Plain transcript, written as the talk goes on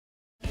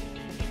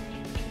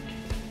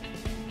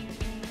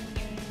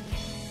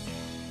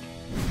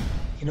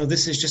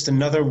this is just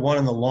another one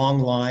in the long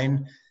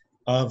line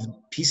of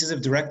pieces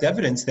of direct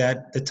evidence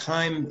that the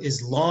time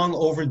is long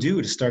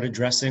overdue to start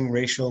addressing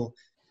racial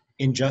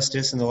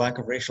injustice and the lack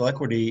of racial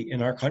equity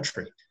in our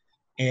country.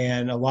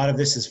 And a lot of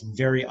this is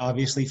very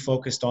obviously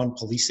focused on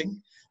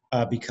policing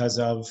because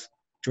of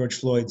George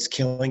Floyd's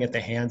killing at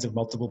the hands of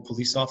multiple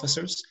police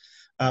officers.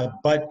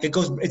 But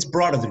it's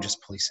broader than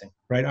just policing,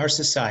 right? Our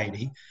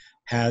society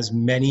has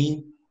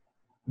many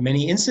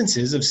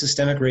instances of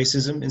systemic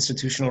racism,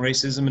 institutional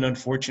racism, and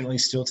unfortunately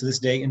still to this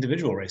day,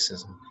 individual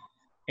racism.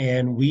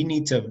 And we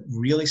need to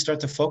really start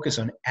to focus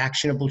on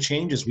actionable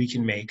changes we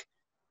can make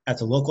at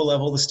the local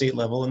level, the state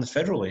level, and the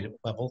federal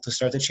level to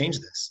start to change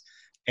this.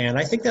 And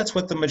I think that's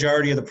what the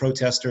majority of the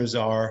protesters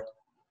are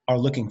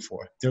looking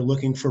for. They're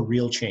looking for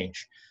real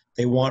change.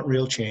 They want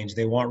real change.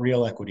 They want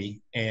real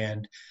equity.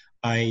 And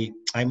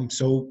I'm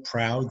so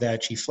proud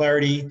that Chief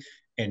Flaherty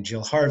and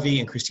Jill Harvey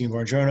and Christine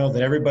Vargiano,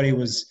 that everybody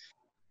was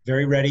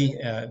very ready,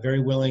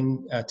 very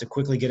willing to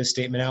quickly get a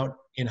statement out.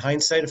 In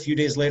hindsight, a few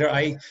days later,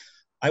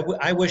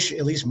 I wish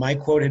at least my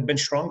quote had been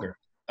stronger.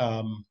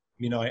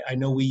 I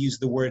know we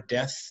used the word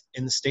death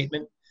in the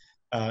statement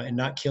and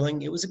not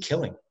killing. It was a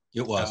killing.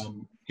 It was.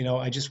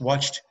 I just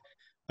watched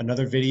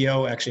another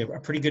video, actually a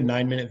pretty good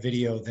 9-minute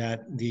video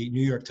that the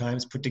New York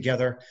Times put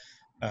together,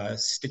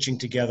 stitching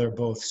together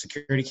both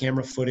security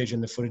camera footage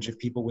and the footage of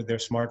people with their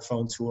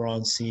smartphones who were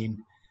on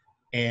scene.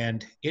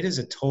 And it is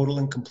a total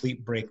and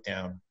complete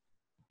breakdown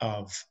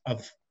of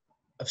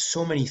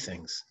so many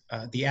things.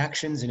 The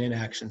actions and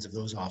inactions of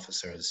those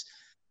officers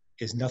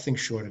is nothing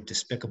short of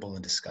despicable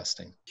and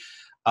disgusting.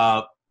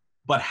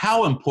 But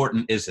how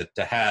important is it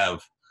to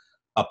have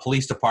a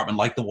police department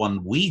like the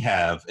one we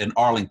have in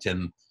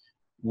Arlington,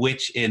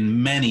 which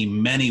in many,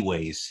 many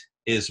ways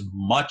is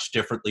much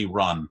differently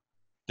run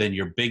than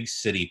your big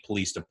city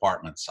police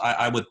departments?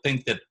 I would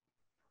think that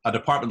a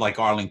department like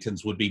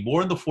Arlington's would be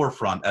more in the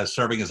forefront as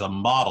serving as a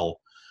model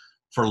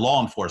for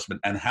law enforcement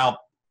and how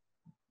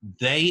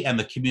they and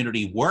the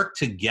community work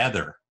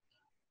together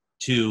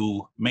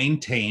to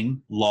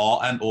maintain law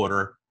and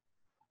order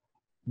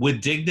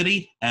with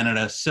dignity and in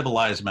a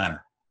civilized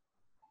manner.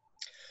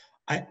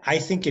 I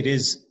think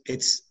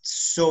it's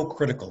so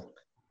critical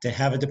to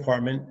have a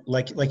department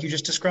like you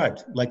just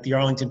described, like the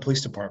Arlington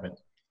Police Department.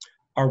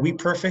 Are we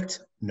perfect?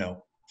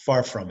 No,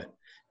 far from it.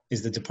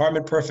 Is the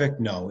department perfect?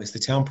 No. Is the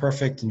town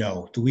perfect?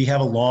 No. Do we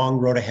have a long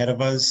road ahead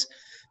of us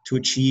to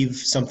achieve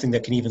something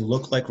that can even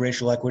look like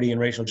racial equity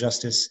and racial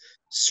justice?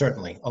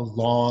 Certainly, a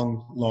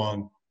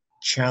long,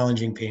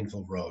 challenging,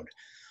 painful road.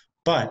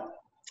 But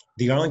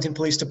the Arlington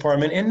Police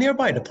Department and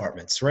nearby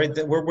departments, right?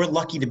 That we're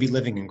lucky to be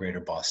living in Greater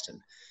Boston.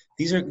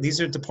 These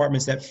are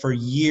departments that for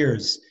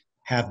years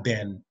have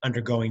been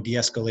undergoing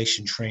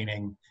de-escalation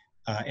training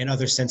and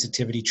other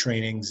sensitivity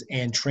trainings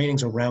and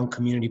trainings around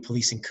community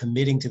policing,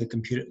 committing to the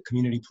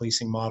community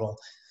policing model.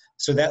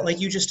 So that, like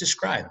you just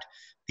described,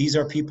 these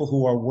are people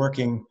who are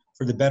working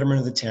for the betterment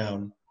of the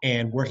town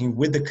and working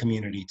with the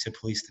community to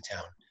police the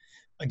town.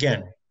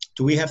 Again,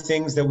 do we have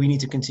things that we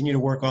need to continue to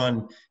work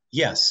on?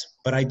 Yes,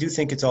 but I do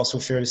think it's also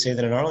fair to say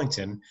that in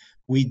Arlington,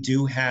 we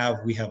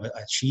have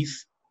a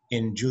chief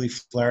in Julie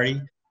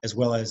Flaherty, as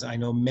well as I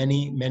know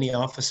many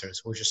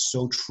officers who are just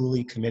so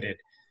truly committed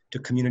to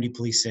community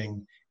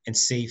policing and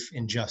safe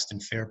and just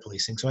and fair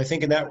policing. So I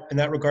think in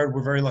that regard,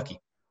 we're very lucky.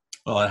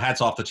 Well, hats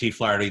off to Chief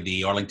Flaherty,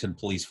 the Arlington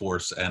Police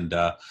Force, and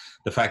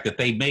the fact that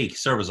they may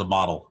serve as a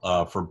model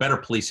for better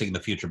policing in the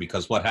future,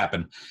 because what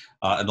happened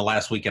in the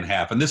last week and a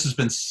half, and this has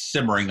been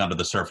simmering under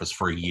the surface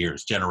for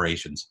years,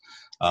 generations.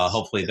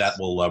 Hopefully that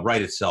will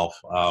right itself,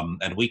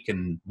 and we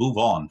can move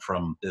on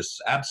from this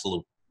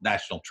absolute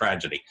national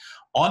tragedy.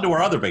 On to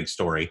our other big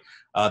story,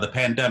 the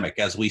pandemic.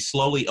 As we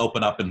slowly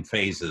open up in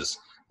phases,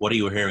 what are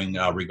you hearing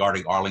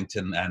regarding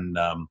Arlington,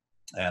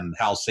 and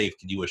how safe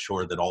can you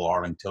assure that all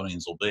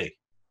Arlingtonians will be?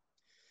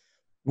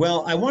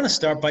 Well, I want to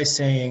start by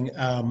saying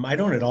I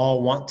don't at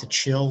all want to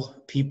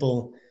chill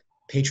people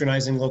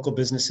patronizing local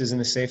businesses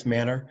in a safe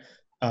manner,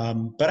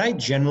 but I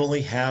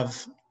generally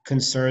have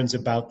concerns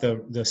about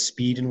the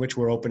speed in which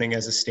we're opening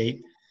as a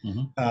state.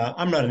 Mm-hmm.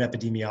 I'm not an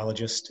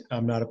epidemiologist.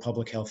 I'm not a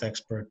public health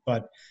expert,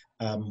 but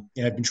I've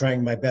been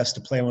trying my best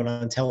to play one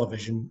on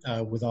television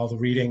with all the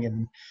reading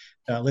and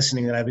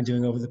listening that I've been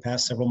doing over the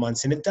past several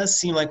months. And it does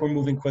seem like we're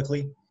moving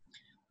quickly.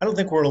 I don't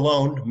think we're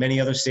alone. Many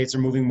other states are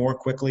moving more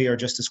quickly or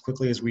just as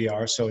quickly as we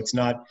are. So it's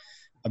not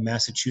a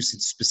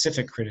Massachusetts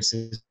specific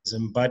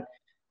criticism, but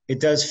it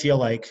does feel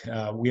like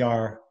we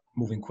are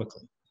moving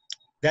quickly.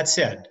 That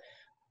said,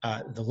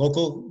 the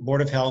local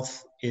Board of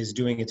Health is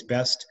doing its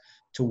best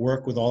to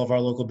work with all of our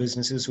local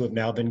businesses who have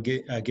now been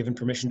given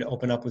permission to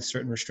open up with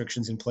certain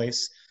restrictions in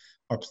place.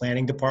 Our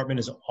planning department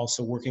is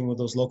also working with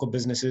those local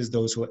businesses,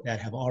 those that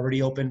have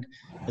already opened,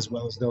 as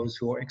well as those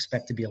who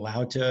expect to be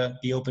allowed to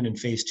be open in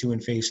phase 2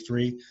 and phase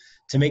 3,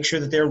 to make sure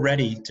that they're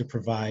ready to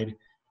provide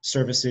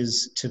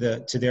services to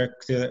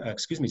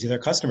their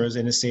customers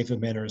in as safe a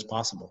manner as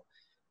possible.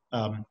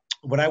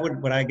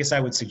 What I guess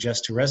I would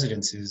suggest to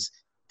residents is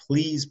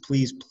please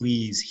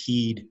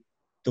heed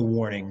the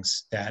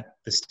warnings that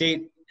the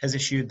state has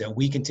issued, that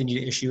we continue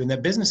to issue, and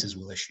that businesses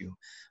will issue,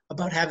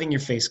 about having your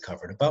face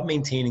covered, about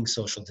maintaining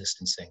social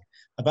distancing,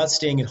 about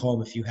staying at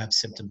home if you have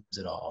symptoms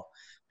at all.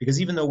 Because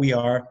even though we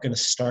are going to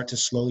start to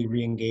slowly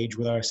re-engage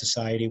with our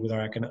society, with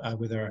our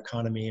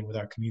economy, and with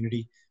our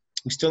community,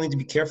 we still need to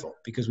be careful,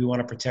 because we want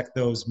to protect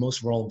those most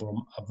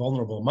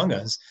vulnerable among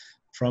us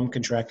from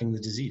contracting the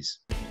disease.